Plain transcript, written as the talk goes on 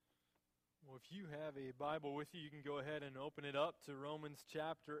If you have a Bible with you, you can go ahead and open it up to Romans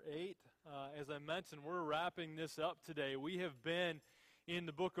chapter 8. As I mentioned, we're wrapping this up today. We have been in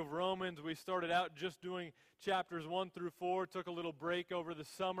the book of Romans. We started out just doing chapters 1 through 4, took a little break over the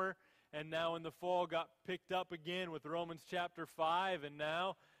summer, and now in the fall got picked up again with Romans chapter 5. And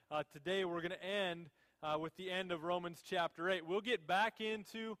now, today we're going to end with the end of Romans chapter 8. We'll get back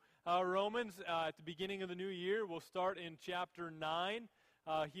into Romans at the beginning of the new year. We'll start in chapter 9.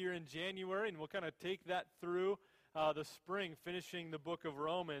 Here in January, and we'll kind of take that through the spring, finishing the book of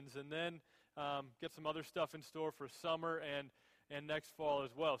Romans, and then get some other stuff in store for summer and next fall as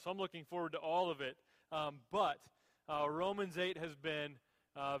well. So I'm looking forward to all of it. But Romans 8 has been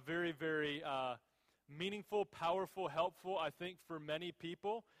very, very meaningful, powerful, helpful, I think, for many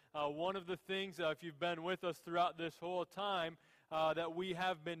people. One of the things, if you've been with us throughout this whole time, that we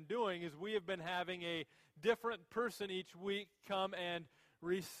have been doing is we have been having a different person each week come and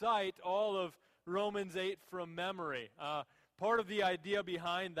recite all of Romans 8 from memory. Part of the idea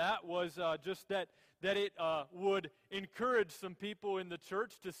behind that was just that it would encourage some people in the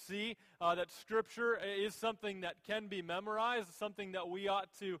church to see that Scripture is something that can be memorized, something that we ought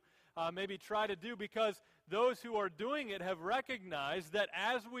to maybe try to do, because those who are doing it have recognized that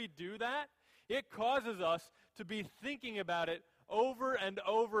as we do that, it causes us to be thinking about it over and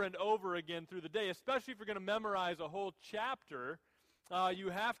over and over again through the day, especially if you're going to memorize a whole chapter. You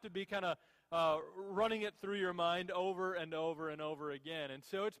have to be kind of running it through your mind over and over and over again. And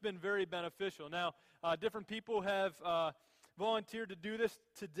so it's been very beneficial. Now, different people have volunteered to do this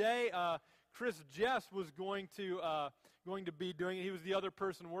today. Chris Jess was going to be doing it. He was the other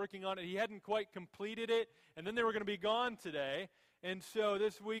person working on it. He hadn't quite completed it, and then they were going to be gone today. And so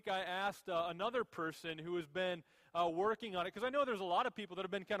this week I asked another person who has been working on it, because I know there's a lot of people that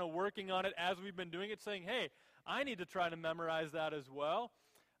have been kind of working on it as we've been doing it, saying, hey, I need to try to memorize that as well.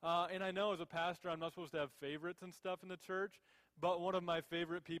 And I know as a pastor I'm not supposed to have favorites and stuff in the church, but one of my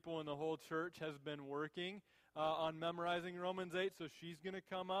favorite people in the whole church has been working on memorizing Romans 8, so she's going to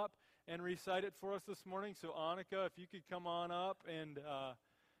come up and recite it for us this morning. So Annika, if you could come on up. And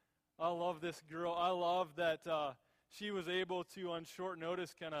I love this girl. I love that she was able to, on short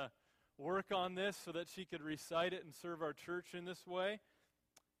notice, kind of work on this so that she could recite it and serve our church in this way.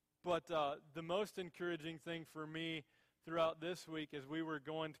 But the most encouraging thing for me throughout this week, as we were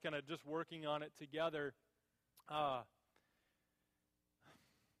going to kind of just working on it together,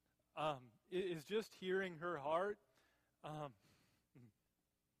 is just hearing her heart.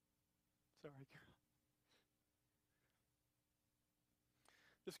 Sorry, girl.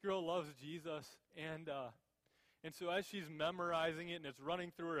 This girl loves Jesus, and so as she's memorizing it and it's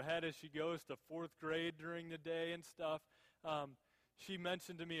running through her head as she goes to 4th grade during the day and stuff, she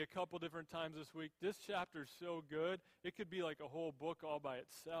mentioned to me a couple different times this week, this chapter's so good, it could be like a whole book all by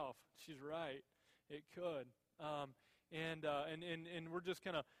itself. She's right. It could. And we're just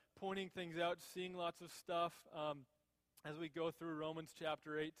kind of pointing things out, seeing lots of stuff as we go through Romans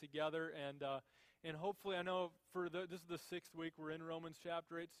chapter 8 together. And hopefully, I know this is the 6th week we're in Romans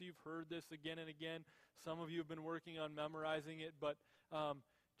chapter 8, so you've heard this again and again. Some of you have been working on memorizing it, but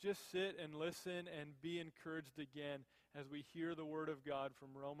just sit and listen and be encouraged again as we hear the Word of God from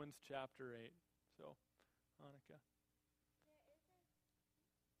Romans chapter 8. So, Annika.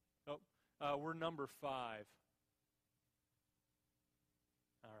 We're number 5.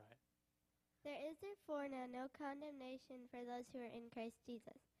 All right. There is therefore now no condemnation for those who are in Christ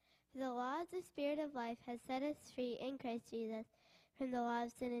Jesus. For the law of the Spirit of life has set us free in Christ Jesus from the law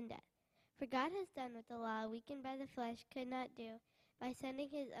of sin and death. For God has done what the law, weakened by the flesh, could not do. By sending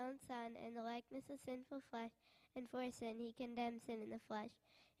his own Son in the likeness of sinful flesh, and for sin he condemned sin in the flesh,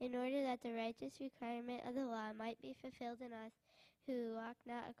 in order that the righteous requirement of the law might be fulfilled in us, who walk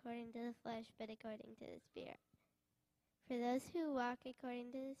not according to the flesh, but according to the Spirit. For those who walk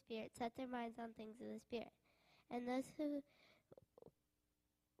according to the Spirit set their minds on things of the Spirit, and those who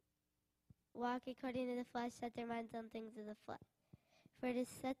walk according to the flesh set their minds on things of the flesh. For to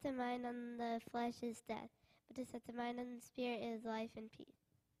set the mind on the flesh is death, but to set the mind on the Spirit is life and peace.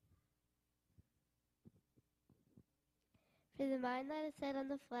 For the mind that is set on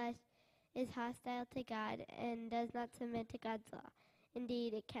the flesh is hostile to God, and does not submit to God's law.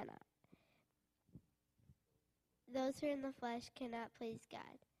 Indeed, it cannot. Those who are in the flesh cannot please God.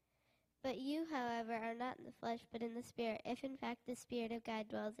 But you, however, are not in the flesh, but in the Spirit, if in fact the Spirit of God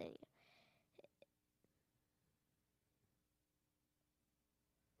dwells in you.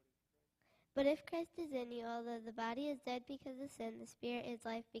 But if Christ is in you, although the body is dead because of sin, the Spirit is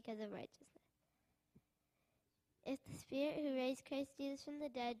life because of righteousness. If the Spirit who raised Christ Jesus from the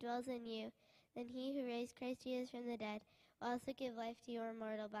dead dwells in you, then he who raised Christ Jesus from the dead will also give life to your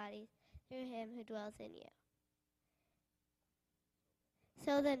mortal bodies through him who dwells in you.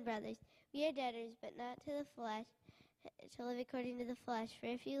 So then, brothers, we are debtors, but not to the flesh, to live according to the flesh. For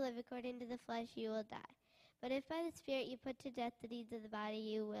if you live according to the flesh, you will die. But if by the Spirit you put to death the deeds of the body,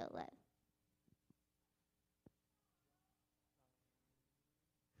 you will live.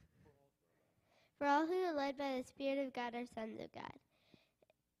 For all who are led by the Spirit of God are sons of God.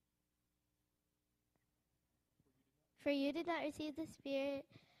 For you did not receive the spirit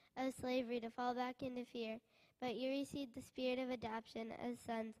of slavery to fall back into fear, but you received the spirit of adoption as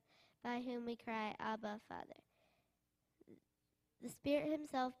sons, by whom we cry, Abba, Father. The Spirit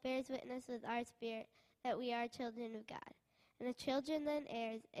himself bears witness with our spirit that we are children of God. And if children, then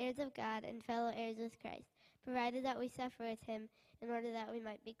heirs, heirs of God, and fellow heirs with Christ, provided that we suffer with him, in order that we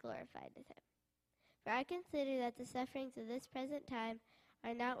might be glorified with him. For I consider that the sufferings of this present time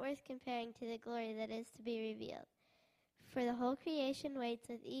are not worth comparing to the glory that is to be revealed. For the whole creation waits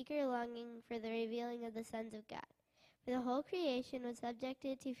with eager longing for the revealing of the sons of God. For the whole creation was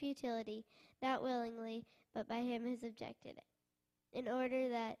subjected to futility, not willingly, but by him who subjected it, in order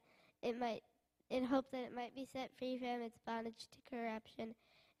that in hope that it might be set free from its bondage to corruption,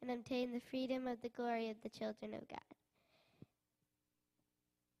 and obtain the freedom of the glory of the children of God.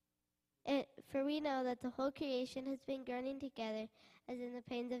 For we know that the whole creation has been groaning together as in the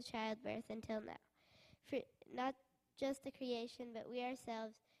pains of childbirth until now. For not just the creation, but we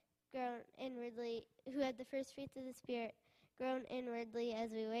ourselves, groan inwardly, who had the first fruits of the Spirit, groan inwardly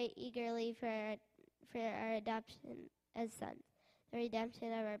as we wait eagerly for our adoption as sons, the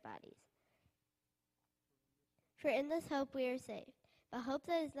redemption of our bodies. For in this hope we are saved. But hope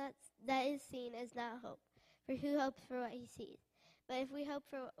that is seen is not hope. For who hopes for what he sees? But if we hope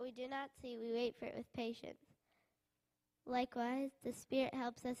for what we do not see, we wait for it with patience. Likewise, the Spirit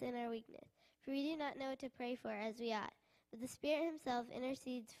helps us in our weakness. For we do not know what to pray for as we ought. But the Spirit himself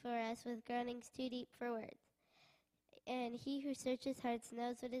intercedes for us with groanings too deep for words. And he who searches hearts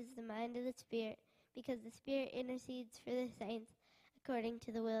knows what is the mind of the Spirit, because the Spirit intercedes for the saints according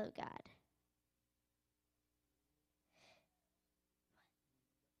to the will of God.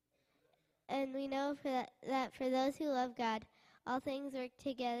 And we know that for those who love God, all things work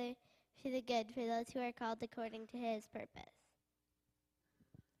together for the good for those who are called according to his purpose.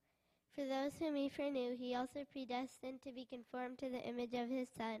 For those whom he foreknew, he also predestined to be conformed to the image of his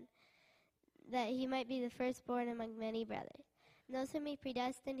Son, that he might be the firstborn among many brothers. And those whom he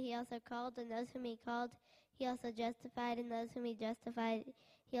predestined, he also called, and those whom he called, he also justified, and those whom he justified,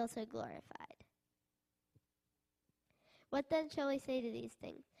 he also glorified. What then shall we say to these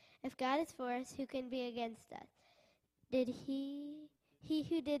things? If God is for us, who can be against us? Did he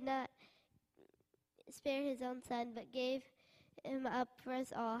who did not spare his own Son, but gave him up for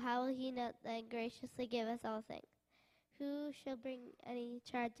us all, how will he not then graciously give us all things? Who shall bring any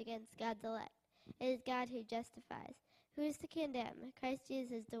charge against God's elect? It is God who justifies. Who is to condemn? Christ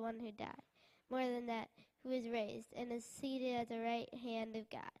Jesus is the one who died. More than that, who is raised and is seated at the right hand of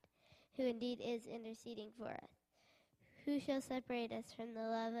God, who indeed is interceding for us. Who shall separate us from the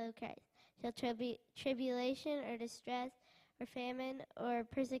love of Christ? Shall tribulation or distress or famine or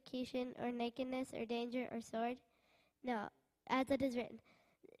persecution or nakedness or danger or sword? No, as it is written,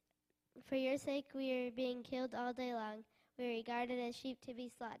 for your sake we are being killed all day long. We are regarded as sheep to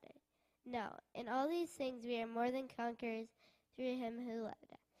be slaughtered. No, in all these things we are more than conquerors through him who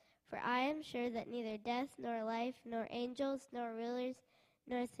loved us. For I am sure that neither death nor life nor angels nor rulers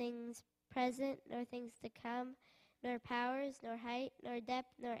nor things present nor things to come nor powers nor height nor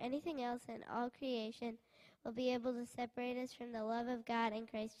depth nor anything else in all creation will be able to separate us from the love of God in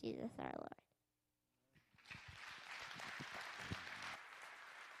Christ Jesus our Lord.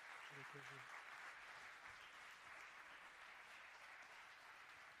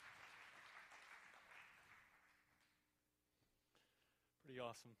 Pretty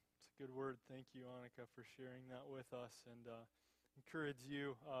awesome. It's a good word. Thank you, Annika, for sharing that with us, and encourage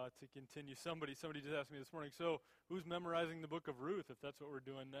you to continue. Somebody just asked me this morning, so who's memorizing the book of Ruth, if that's what we're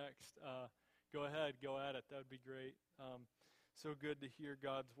doing next? Go ahead, go at it. That would be great. So good to hear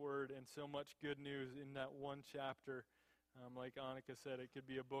God's word, and so much good news in that one chapter. Like Annika said, it could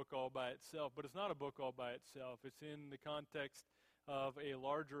be a book all by itself, but it's not a book all by itself. It's in the context of a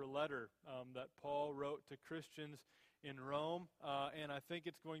larger letter that Paul wrote to Christians in Rome, and I think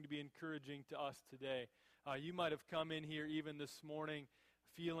it's going to be encouraging to us today. You might have come in here even this morning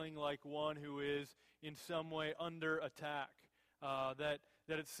feeling like one who is in some way under attack, that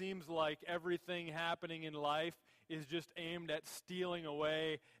it seems like everything happening in life is just aimed at stealing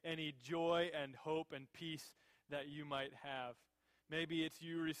away any joy and hope and peace that you might have. Maybe it's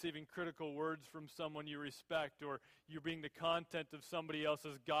you receiving critical words from someone you respect, or you're being the content of somebody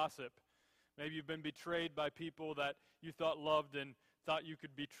else's gossip. Maybe you've been betrayed by people that you thought loved and thought you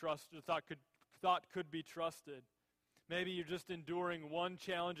could be trusted, thought could be trusted. Maybe you're just enduring one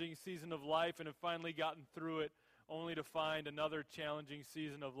challenging season of life and have finally gotten through it, only to find another challenging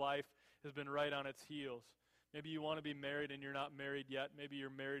season of life has been right on its heels. Maybe you want to be married and you're not married yet. Maybe you're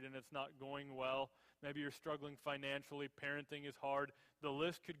married and it's not going well. Maybe you're struggling financially. Parenting is hard. The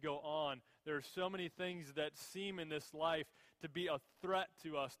list could go on. There are so many things that seem in this life to be a threat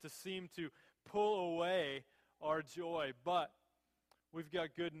to us, to seem to pull away our joy. But we've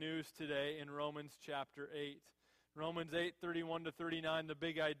got good news today in Romans chapter 8. Romans 8, 31 to 39, the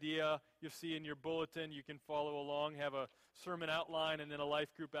big idea you'll see in your bulletin. You can follow along, have a sermon outline and then a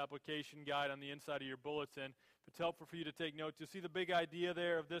life group application guide on the inside of your bulletin. If it's helpful for you to take notes, you'll see the big idea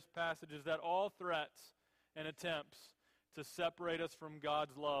there of this passage is that all threats and attempts to separate us from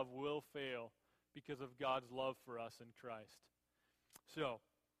God's love will fail because of God's love for us in Christ. So,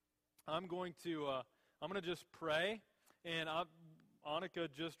 I'm going to just pray, and Annika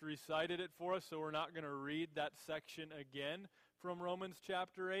just recited it for us, so we're not going to read that section again from Romans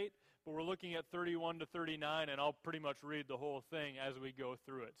chapter 8, but we're looking at 31 to 39, and I'll pretty much read the whole thing as we go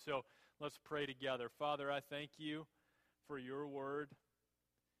through it. So let's pray together. Father, I thank you for your word.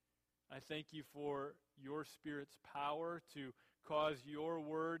 I thank you for your Spirit's power to cause your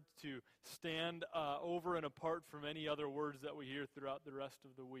word to stand over and apart from any other words that we hear throughout the rest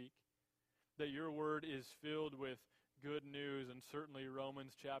of the week. That your word is filled with good news, and certainly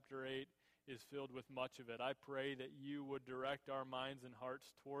Romans chapter 8 is filled with much of it. I pray that you would direct our minds and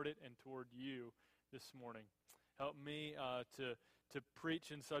hearts toward it and toward you this morning. Help me to preach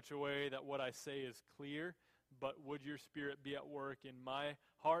in such a way that what I say is clear, but would your Spirit be at work in my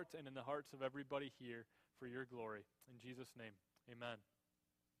heart and in the hearts of everybody here for your glory. In Jesus' name, amen.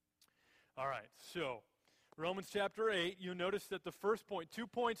 All right, so Romans chapter 8, you'll notice that the first point, 2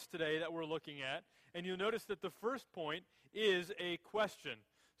 points today that we're looking at, and you'll notice that the first point is a question.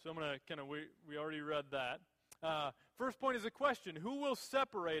 So I'm going to we already read that. First point is a question. Who will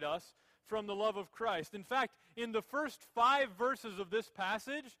separate us from the love of Christ? In fact, in the first 5 verses of this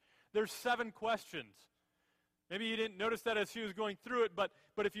passage, there's 7 questions. Maybe you didn't notice that as she was going through it, but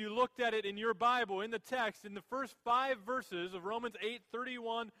if you looked at it in your Bible, in the text, in the first 5 verses of Romans 8,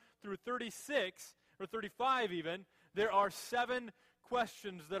 31 through 36, or 35 even, there are 7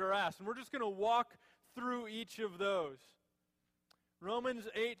 questions that are asked. And we're just going to walk through each of those. Romans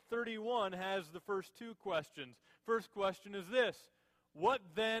 8:31 has the first 2 questions. First question is this: what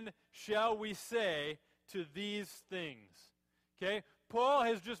then shall we say to these things? Okay? Paul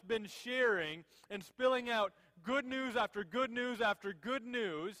has just been sharing and spilling out good news after good news after good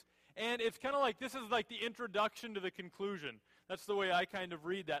news, and it's kind of like this is like the introduction to the conclusion. That's the way I kind of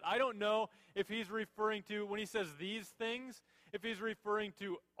read that. I don't know if he's referring to, when he says these things, if he's referring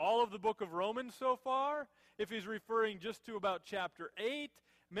to all of the book of Romans so far, if he's referring just to about chapter 8,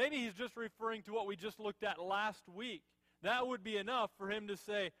 maybe he's just referring to what we just looked at last week. That would be enough for him to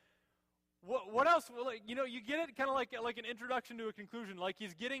say, what else? Well, you get it kind of like an introduction to a conclusion, like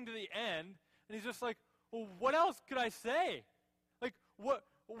he's getting to the end, and he's just like, well, what else could I say? Like,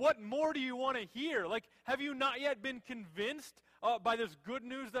 what more do you want to hear? Like, have you not yet been convinced by this good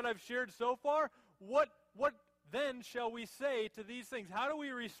news that I've shared so far? What then shall we say to these things? How do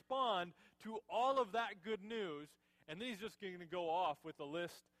we respond to all of that good news? And then he's just going to go off with a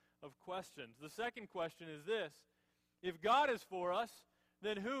list of questions. The second question is this: if God is for us,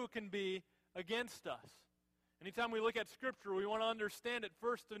 then who can be against us? Anytime we look at Scripture, we want to understand it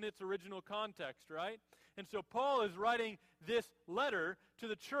first in its original context, right? And so Paul is writing this letter to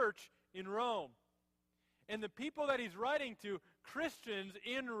the church in Rome. And the people that he's writing to, Christians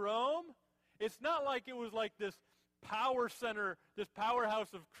in Rome, it's not like it was like this power center, this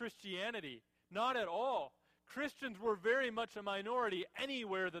powerhouse of Christianity. Not at all. Christians were very much a minority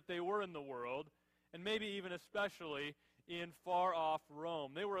anywhere that they were in the world, and maybe even especially in far-off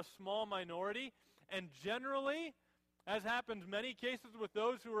Rome. They were a small minority, and generally, as happens many cases with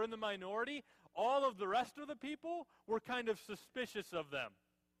those who were in the minority, all of the rest of the people were kind of suspicious of them.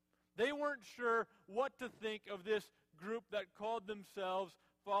 They weren't sure what to think of this group that called themselves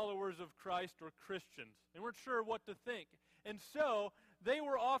followers of Christ or Christians. They weren't sure what to think. And so, they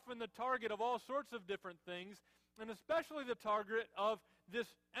were often the target of all sorts of different things, and especially the target of this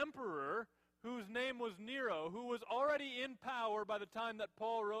emperor whose name was Nero, who was already in power by the time that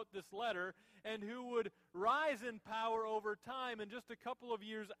Paul wrote this letter, and who would rise in power over time. And just a couple of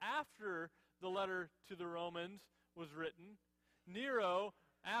years after the letter to the Romans was written, Nero,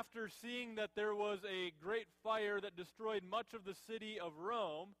 after seeing that there was a great fire that destroyed much of the city of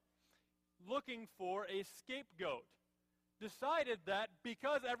Rome, looking for a scapegoat. decided that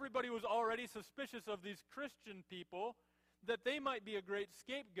because everybody was already suspicious of these Christian people, that they might be a great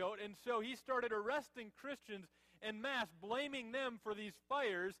scapegoat, and so he started arresting Christians en masse, blaming them for these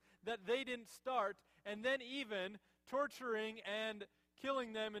fires that they didn't start, and then even torturing and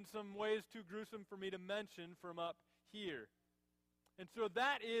killing them in some ways too gruesome for me to mention from up here. And so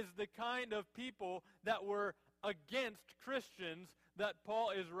that is the kind of people that were against Christians that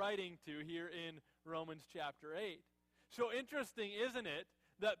Paul is writing to here in Romans chapter 8. So interesting, isn't it,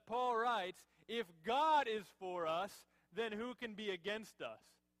 that Paul writes, if God is for us, then who can be against us?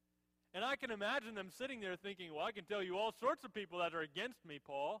 And I can imagine them sitting there thinking, well, I can tell you all sorts of people that are against me,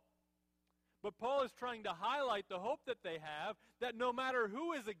 Paul. But Paul is trying to highlight the hope that they have, that no matter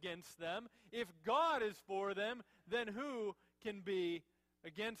who is against them, if God is for them, then who can be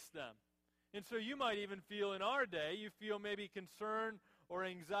against them? And so you might even feel in our day, you feel maybe concern or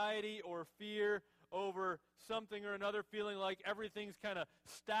anxiety or fear over something or another, feeling like everything's kind of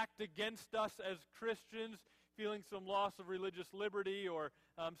stacked against us as Christians, feeling some loss of religious liberty, or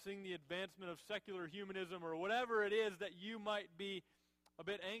seeing the advancement of secular humanism, or whatever it is that you might be a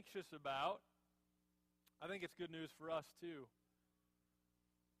bit anxious about. I think it's good news for us too.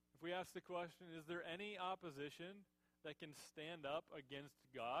 If we ask the question, is there any opposition that can stand up against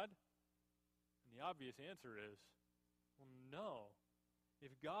God? And the obvious answer is, well, no.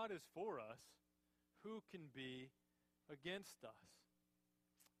 If God is for us, who can be against us?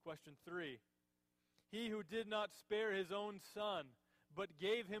 Question 3. He who did not spare his own son, but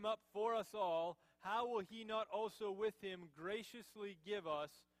gave him up for us all, how will he not also with him graciously give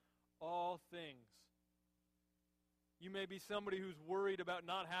us all things? You may be somebody who's worried about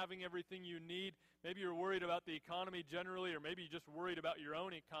not having everything you need. Maybe you're worried about the economy generally, or maybe you're just worried about your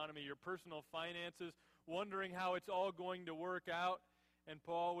own economy, your personal finances, wondering how it's all going to work out. And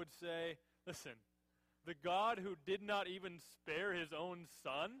Paul would say, listen, the God who did not even spare his own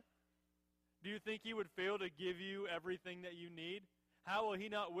son, do you think he would fail to give you everything that you need? How will he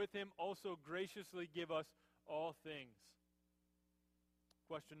not with him also graciously give us all things?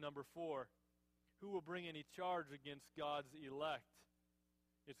 Question number 4. Who will bring any charge against God's elect?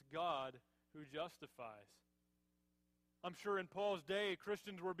 It's God who justifies. I'm sure in Paul's day,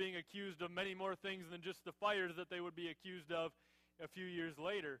 Christians were being accused of many more things than just the fires that they would be accused of a few years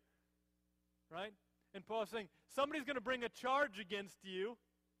later. Right? And Paul's saying, somebody's going to bring a charge against you.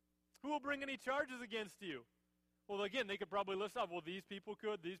 Who will bring any charges against you? Well, again, they could probably list off, well, these people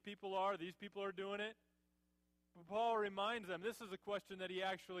could, these people are doing it. But Paul reminds them, this is a question that he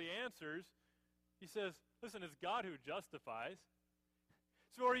actually answers. He says, listen, it's God who justifies.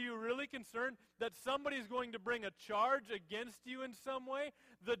 So are you really concerned that somebody's going to bring a charge against you in some way?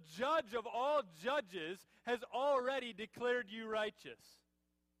 The judge of all judges has already declared you righteous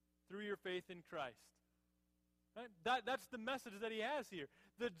through your faith in Christ. Right? That's the message that he has here.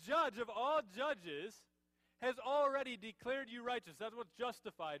 The judge of all judges has already declared you righteous. That's what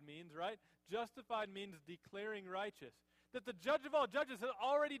justified means, right? Justified means declaring righteous. That the judge of all judges has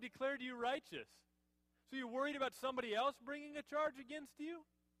already declared you righteous. So you're worried about somebody else bringing a charge against you?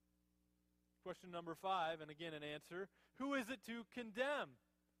 Question number 5, and again an answer. Who is it to condemn?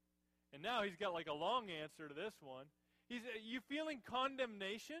 And now he's got like a long answer to this one. You feeling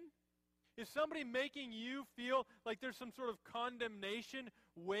condemnation? Is somebody making you feel like there's some sort of condemnation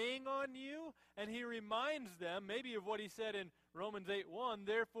weighing on you? And he reminds them maybe of what he said in Romans 8:1,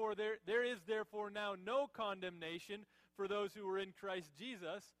 therefore there is therefore now no condemnation for those who are in Christ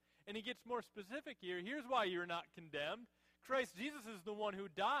Jesus. And he gets more specific here. Here's why you're not condemned. Christ Jesus is the one who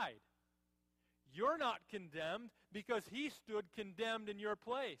died. You're not condemned because he stood condemned in your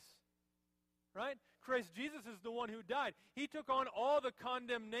place. Right? Christ Jesus is the one who died. He took on all the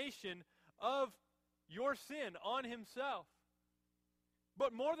condemnation of your sin on himself.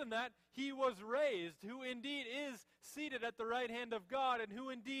 But more than that, he was raised, who indeed is seated at the right hand of God, and who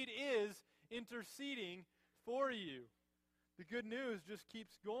indeed is interceding for you. The good news just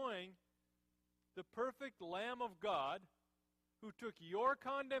keeps going. The perfect Lamb of God, who took your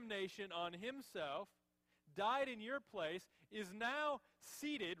condemnation on himself, died in your place, is now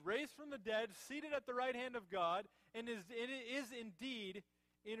seated, raised from the dead, seated at the right hand of God, and is indeed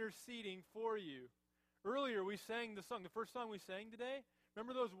interceding for you. Earlier we sang the song, the first song we sang today.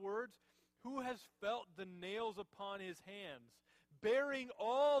 Remember those words? Who has felt the nails upon his hands, bearing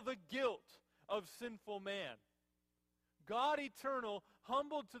all the guilt of sinful man? God eternal,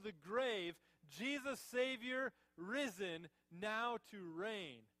 humbled to the grave, Jesus Savior, risen, now to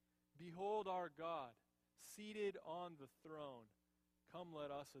reign. Behold our God, seated on the throne. Come, let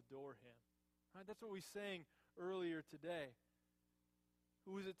us adore him. Right, that's what we sang earlier today.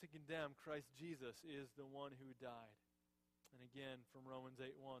 Who is it to condemn? Christ Jesus is the one who died. And again, from Romans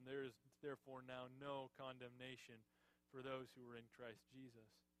 8:1, there is therefore now no condemnation for those who are in Christ Jesus.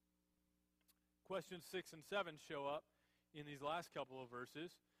 Questions 6 and 7 show up in these last couple of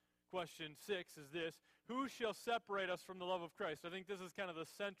verses. Question 6 is this: who shall separate us from the love of Christ? I think this is kind of the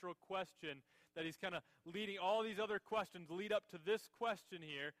central question that he's kind of leading. All these other questions lead up to this question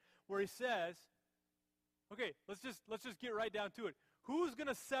here, where he says, okay, let's just get right down to it. Who's going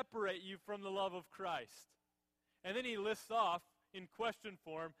to separate you from the love of Christ? And then he lists off in question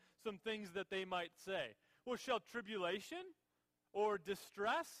form some things that they might say. Well, shall tribulation or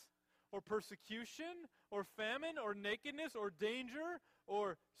distress or persecution or famine or nakedness or danger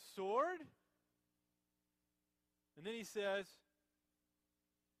or sword? And then he says,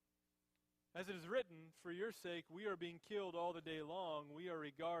 as it is written, for your sake we are being killed all the day long. We are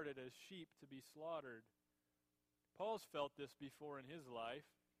regarded as sheep to be slaughtered. Paul's felt this before in his life.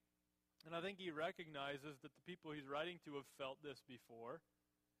 And I think he recognizes that the people he's writing to have felt this before.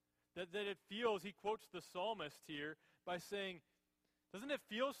 That it feels, he quotes the psalmist here by saying, doesn't it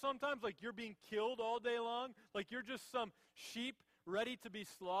feel sometimes like you're being killed all day long? Like you're just some sheep ready to be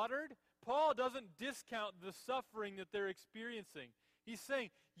slaughtered? Paul doesn't discount the suffering that they're experiencing. He's saying,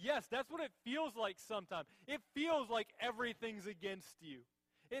 yes, that's what it feels like sometimes. It feels like everything's against you.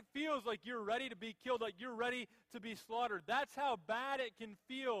 It feels like you're ready to be killed, like you're ready to be slaughtered. That's how bad it can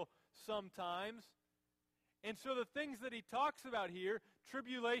feel sometimes. And so the things that he talks about here,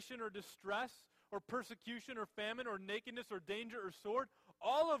 tribulation or distress or persecution or famine or nakedness or danger or sword,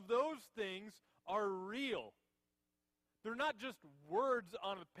 all of those things are real. They're not just words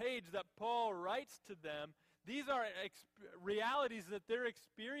on a page that Paul writes to them. These are realities that they're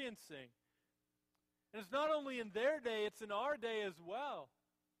experiencing. And it's not only in their day, it's in our day as well.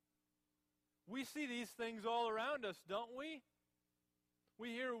 We see these things all around us, don't we? We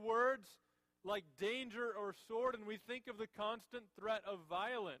hear words like danger or sword, and we think of the constant threat of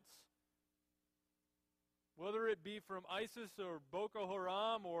violence. Whether it be from ISIS or Boko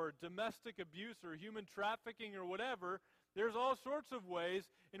Haram or domestic abuse or human trafficking or whatever, there's all sorts of ways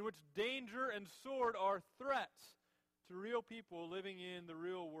in which danger and sword are threats to real people living in the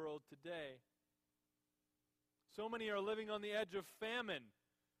real world today. So many are living on the edge of famine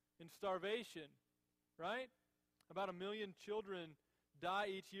and starvation, right? About 1 million children die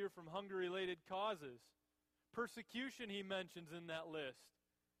each year from hunger-related causes. Persecution, he mentions in that list.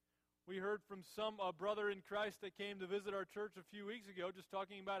 We heard from a brother in Christ that came to visit our church a few weeks ago, just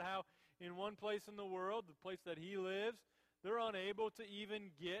talking about how in one place in the world, the place that he lives, they're unable to even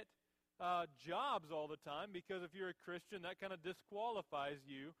get jobs all the time, because if you're a Christian, that kind of disqualifies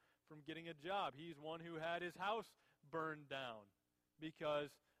you from getting a job. He's one who had his house burned down because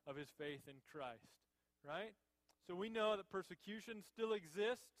of his faith in Christ, right? So we know that persecution still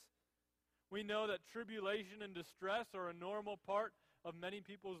exists. We know that tribulation and distress are a normal part of many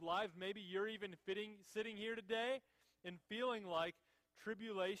people's lives. Maybe you're even sitting here today and feeling like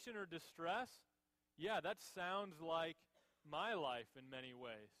tribulation or distress. Yeah, that sounds like my life in many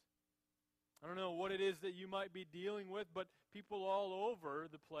ways. I don't know what it is that you might be dealing with, but people all over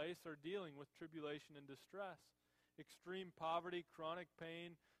the place are dealing with tribulation and distress. Extreme poverty, chronic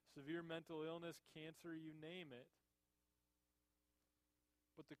pain, severe mental illness, cancer, you name it.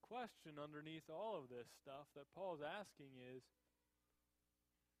 But the question underneath all of this stuff that Paul's asking is,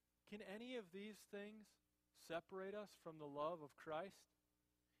 can any of these things separate us from the love of Christ?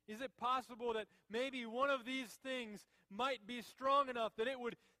 Is it possible that maybe one of these things might be strong enough that it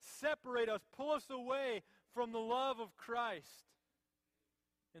would separate us, pull us away from the love of Christ?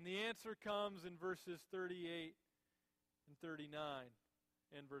 And the answer comes in verses 38 and 39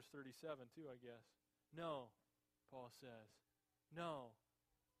 and verse 37 too, I guess. No, Paul says. No.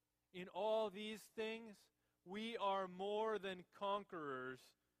 In all these things, we are more than conquerors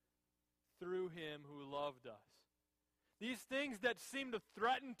through him who loved us. These things that seem to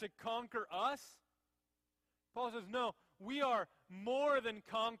threaten to conquer us, Paul says, no, we are more than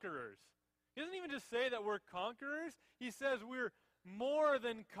conquerors. He doesn't even just say that we're conquerors. He says we're more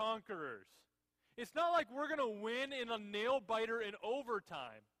than conquerors. It's not like we're going to win in a nail-biter in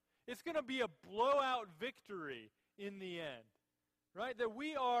overtime. It's going to be a blowout victory in the end, right? That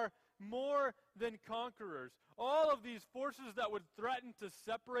we are more than conquerors. All of these forces that would threaten to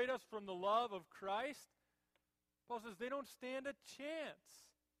separate us from the love of Christ, Paul says they don't stand a chance.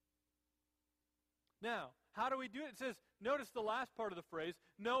 Now, how do we do it? It says, notice the last part of the phrase,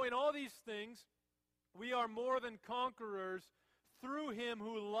 no, in all these things, we are more than conquerors through him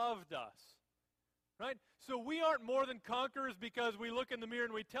who loved us. Right? So we aren't more than conquerors because we look in the mirror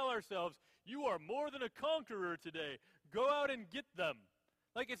and we tell ourselves, you are more than a conqueror today. Go out and get them.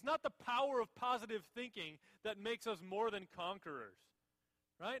 Like, it's not the power of positive thinking that makes us more than conquerors,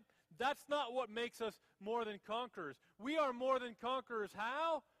 right? That's not what makes us more than conquerors. We are more than conquerors.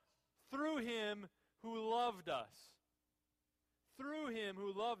 How? Through him who loved us. Through him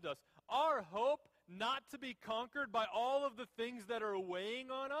who loved us. Our hope not to be conquered by all of the things that are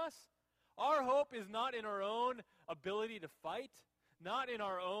weighing on us. Our hope is not in our own ability to fight, not in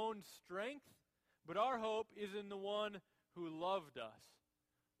our own strength, but our hope is in the one who loved us.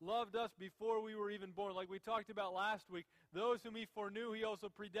 Loved us before we were even born. Like we talked about last week, those whom he foreknew, he also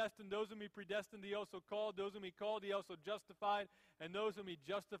predestined. Those whom he predestined, he also called. Those whom he called, he also justified. And those whom he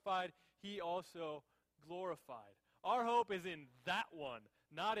justified, he also glorified. Our hope is in that one,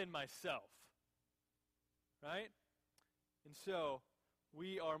 not in myself. Right? And so,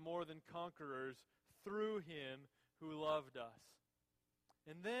 we are more than conquerors through him who loved us.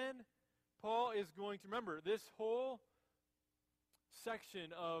 And then, Paul is going to, remember, this whole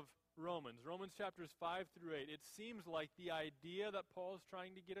section of Romans chapters 5 through 8, it seems like the idea that Paul is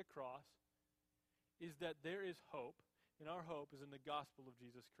trying to get across is that there is hope, and our hope is in the gospel of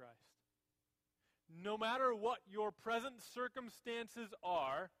Jesus Christ. No matter what your present circumstances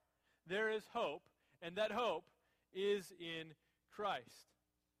are, there is hope, and that hope is in Christ.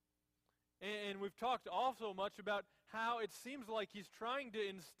 And we've talked also much about how it seems like he's trying to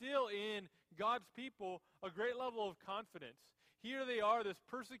instill in God's people a great level of confidence. Here they are, this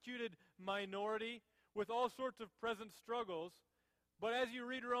persecuted minority with all sorts of present struggles. But as you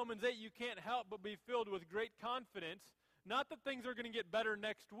read Romans 8, you can't help but be filled with great confidence. Not that things are going to get better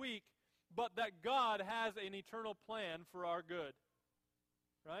next week, but that God has an eternal plan for our good.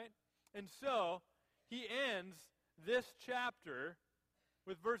 Right? And so, he ends this chapter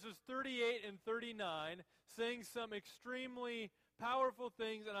with verses 38 and 39 saying some extremely powerful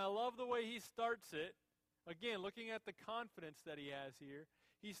things, and I love the way he starts it. Again, looking at the confidence that he has here,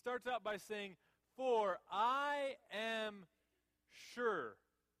 he starts out by saying, "For I am sure."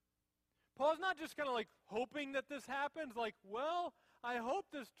 Paul's not just kind of like hoping that this happens, like, well, I hope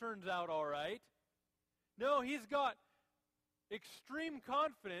this turns out all right. No, he's got extreme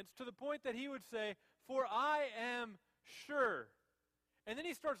confidence to the point that he would say, "For I am sure." And then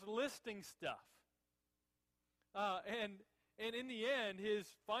he starts listing stuff. And in the end,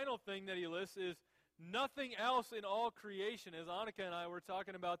 his final thing that he lists is nothing else in all creation. As Annika and I were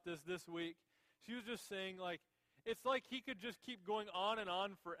talking about this week, she was just saying, like, it's like he could just keep going on and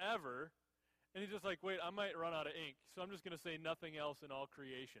on forever. And he's just like, wait, I might run out of ink, so I'm just going to say nothing else in all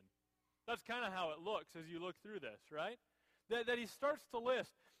creation. That's kind of how it looks as you look through this, right? That he starts to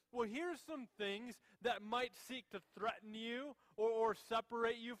list, well, here's some things that might seek to threaten you or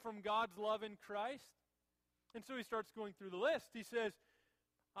separate you from God's love in Christ. And so he starts going through the list. He says,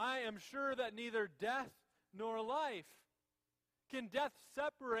 I am sure that neither death nor life. Can death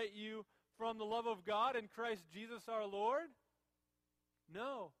separate you from the love of God in Christ Jesus our Lord?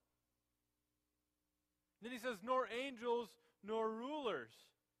 No. Then he says, nor angels nor rulers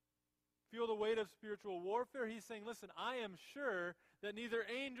feel the weight of spiritual warfare. He's saying, listen, I am sure that neither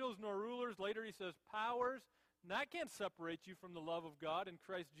angels nor rulers, later he says powers, that can't separate you from the love of God in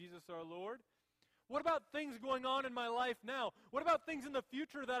Christ Jesus our Lord. What about things going on in my life now? What about things in the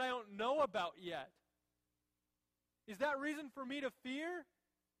future that I don't know about yet? Is that reason for me to fear?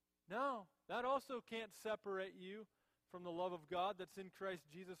 No, that also can't separate you from the love of God that's in Christ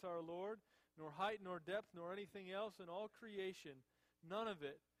Jesus our Lord, nor height nor depth nor anything else in all creation. None of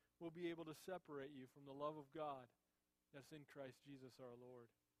it will be able to separate you from the love of God that's in Christ Jesus our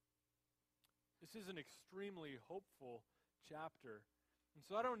Lord. This is an extremely hopeful chapter. And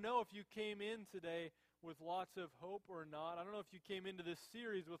so I don't know if you came in today with lots of hope or not. I don't know if you came into this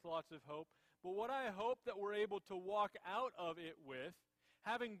series with lots of hope. But what I hope that we're able to walk out of it with,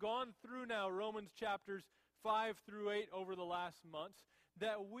 having gone through now Romans chapters 5 through 8 over the last months,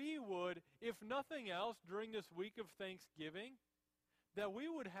 that we would, if nothing else, during this week of Thanksgiving, that we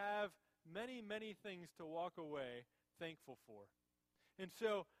would have many, many things to walk away thankful for. And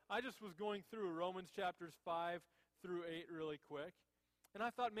so I just was going through Romans chapters 5 through 8 really quick. And I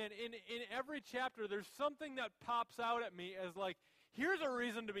thought, man, in every chapter, there's something that pops out at me as like, here's a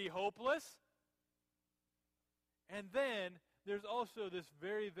reason to be hopeless. And then there's also this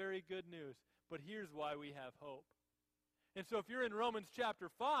very, very good news. But here's why we have hope. And so if you're in Romans chapter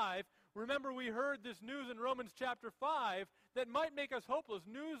 5, remember we heard this news in Romans chapter 5 that might make us hopeless.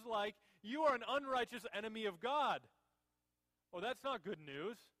 News like, you are an unrighteous enemy of God. Oh, that's not good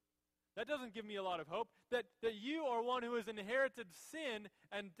news. That doesn't give me a lot of hope. That you are one who has inherited sin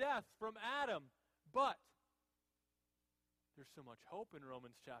and death from Adam. But there's so much hope in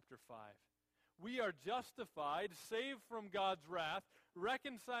Romans chapter 5. We are justified, saved from God's wrath,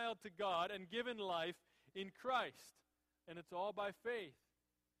 reconciled to God, and given life in Christ. And it's all by faith.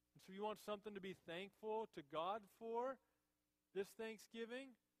 And so you want something to be thankful to God for this Thanksgiving?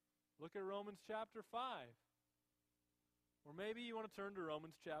 Look at Romans chapter 5. Or maybe you want to turn to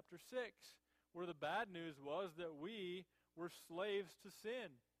Romans chapter 6, where the bad news was that we were slaves to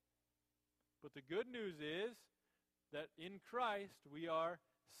sin. But the good news is that in Christ we are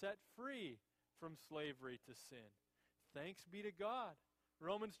set free from slavery to sin. Thanks be to God.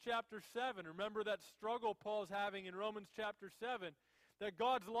 Romans chapter 7, remember that struggle Paul's having in Romans chapter 7, that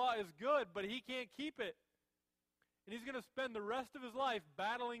God's law is good, but he can't keep it. And he's going to spend the rest of his life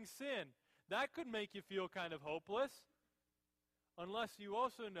battling sin. That could make you feel kind of hopeless, unless you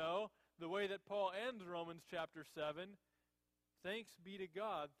also know the way that Paul ends Romans chapter 7, thanks be to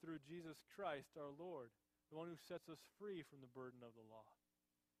God through Jesus Christ our Lord, the one who sets us free from the burden of the law.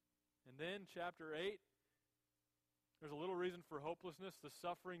 And then chapter 8, there's a little reason for hopelessness, the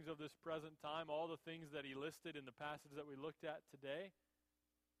sufferings of this present time, all the things that he listed in the passage that we looked at today.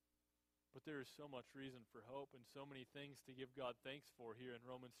 But there is so much reason for hope and so many things to give God thanks for here in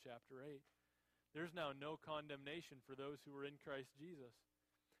Romans chapter 8. There's now no condemnation for those who are in Christ Jesus.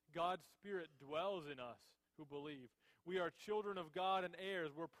 God's Spirit dwells in us who believe. We are children of God and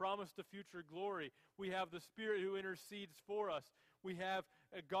heirs. We're promised a future glory. We have the Spirit who intercedes for us. We have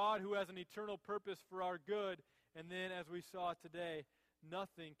a God who has an eternal purpose for our good. And then, as we saw today,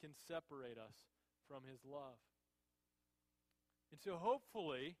 nothing can separate us from his love. And so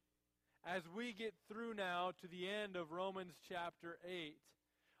hopefully, as we get through now to the end of Romans chapter 8,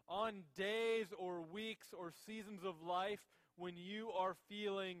 on days or weeks or seasons of life when you are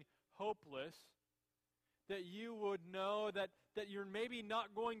feeling hopeless, that you would know that you're maybe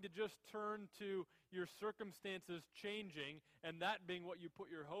not going to just turn to your circumstances changing and that being what you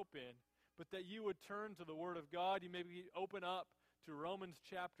put your hope in, but that you would turn to the Word of God. You maybe open up to Romans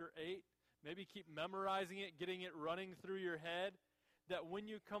chapter 8, maybe keep memorizing it, getting it running through your head, that when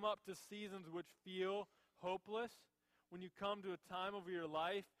you come up to seasons which feel hopeless, when you come to a time of your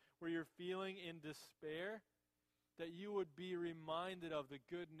life where you're feeling in despair, that you would be reminded of the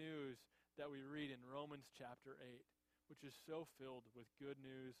good news that we read in Romans chapter 8, which is so filled with good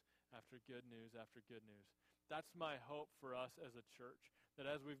news after good news after good news. That's my hope for us as a church, that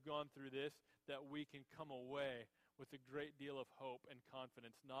as we've gone through this, that we can come away with a great deal of hope and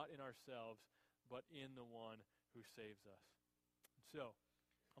confidence, not in ourselves, but in the one who saves us. So,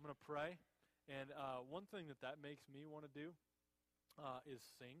 I'm going to pray, and one thing that makes me want to do is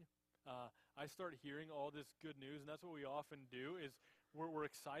sing. I start hearing all this good news, and that's what we often do, is we're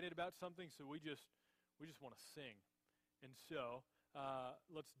excited about something, so we just want to sing. And so,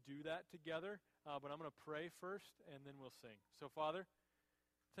 let's do that together, but I'm going to pray first, and then we'll sing. So, Father,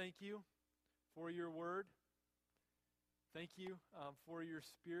 thank you for your word. Thank you for your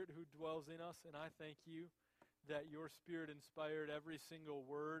Spirit who dwells in us, and I thank you that your Spirit inspired every single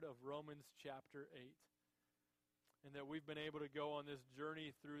word of Romans chapter 8, and that we've been able to go on this journey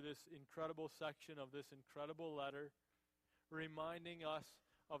through this incredible section of this incredible letter, reminding us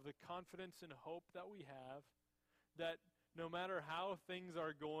of the confidence and hope that we have, that no matter how things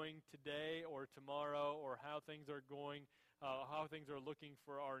are going today or tomorrow, or how things are going, how things are looking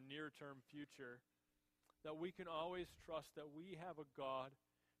for our near-term future, that we can always trust that we have a God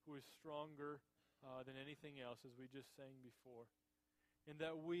who is stronger than anything else, as we just sang before. And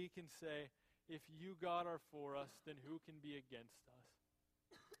that we can say, if you, God, are for us, then who can be against us?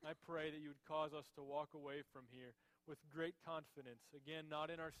 I pray that you would cause us to walk away from here with great confidence, again, not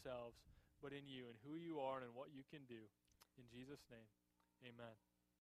in ourselves, but in you and who you are and what you can do. In Jesus' name, amen.